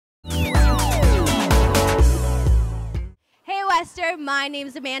Western. My name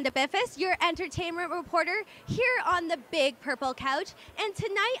is Amanda Biffis, your entertainment reporter here on the Big Purple Couch. And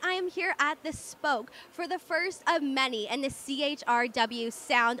tonight I am here at the Spoke for the first of many in the CHRW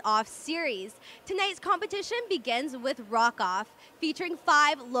Sound Off Series. Tonight's competition begins with Rock Off, featuring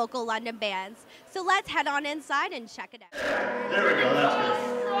 5 local London bands. So let's head on inside and check it out. There we go, that's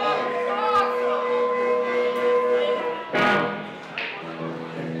good.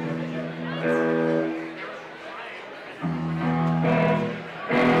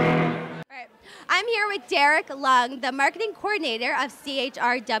 I'm here with Derek Lung, the marketing coordinator of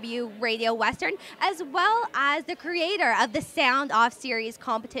CHRW Radio Western, as well as the creator of the Sound Off Series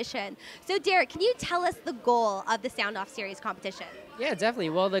competition. So Derek, can you tell us the goal of the Sound Off Series competition? Yeah, definitely.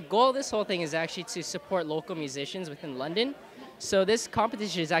 Well, the goal of this whole thing is actually to support local musicians within London. So this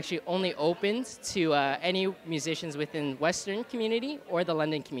competition is actually only open to any musicians within Western community or the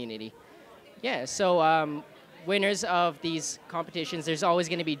London community. Yeah, so winners of these competitions, there's always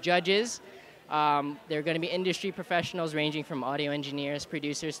going to be judges. They're going to be industry professionals ranging from audio engineers,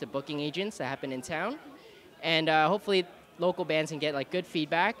 producers to booking agents that happen in town. And hopefully local bands can get like good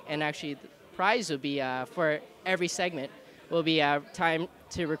feedback, and actually the prize will be for every segment will be time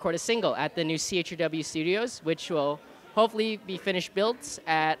to record a single at the new CHRW studios, which will hopefully be finished built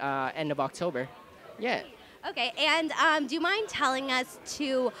at end of October. Yeah. Okay, and do you mind telling us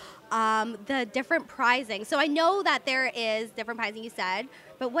the different prizing? So I know that there is different prizing, you said,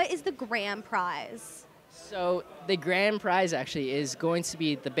 but what is the grand prize? So the grand prize actually is going to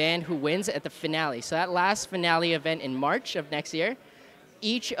be the band who wins at the finale. So that last finale event in March of next year,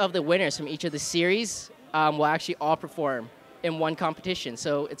 each of the winners from each of the series will actually all perform in one competition.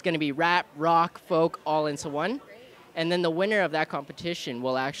 So it's going to be rap, rock, folk, all into one. And then the winner of that competition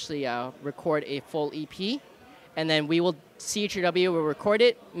will actually record a full EP. And then CHRW will record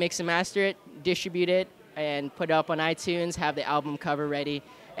it, mix and master it, distribute it, and put it up on iTunes, have the album cover ready,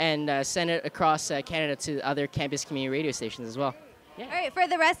 and send it across Canada to other campus community radio stations as well. Yeah. All right, for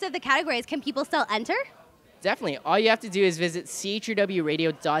the rest of the categories, can people still enter? Definitely. All you have to do is visit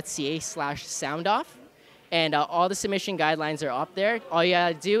chrwradio.ca/soundoff, and all the submission guidelines are up there. All you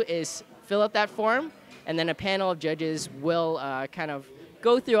gotta do is fill out that form, and then a panel of judges will kind of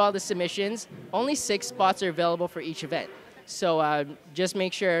go through all the submissions. Only 6 spots are available for each event. So just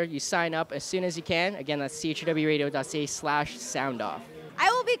make sure you sign up as soon as you can. Again, that's chrwradio.ca/soundoff. I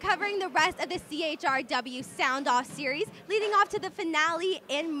will be covering the rest of the CHRW Sound Off Series, leading off to the finale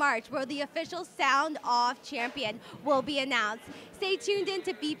in March, where the official Sound Off champion will be announced. Stay tuned in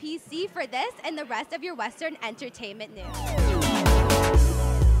to BPC for this and the rest of your Western entertainment news.